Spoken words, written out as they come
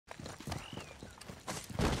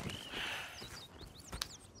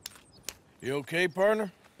You okay,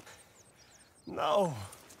 partner? No.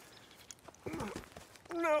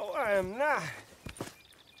 No, I am not.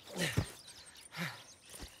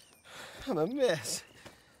 I'm a mess.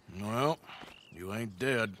 Well, you ain't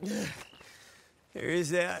dead. There is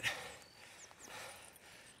that.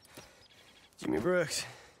 Jimmy Brooks.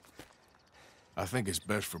 I think it's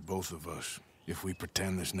best for both of us if we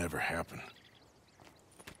pretend this never happened.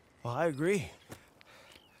 Well, I agree.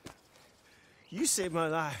 You saved my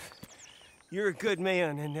life. You're a good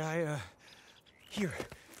man, and Here.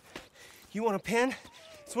 You want a pen?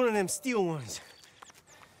 It's one of them steel ones.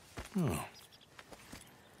 Oh.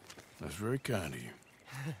 That's very kind of you.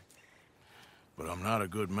 But I'm not a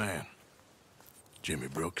good man, Jimmy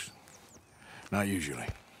Brooks. Not usually.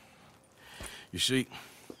 You see,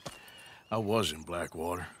 I was in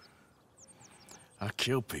Blackwater. I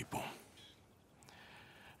killed people.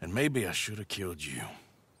 And maybe I should have killed you.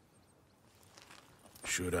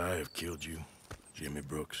 Should I have killed you, Jimmy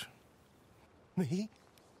Brooks? Me?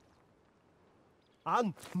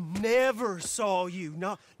 I never saw you.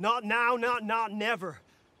 Not now, not never.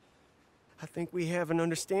 I think we have an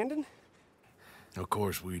understanding. Of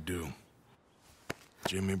course we do.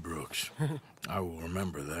 Jimmy Brooks. I will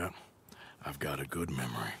remember that. I've got a good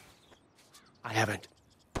memory. I haven't.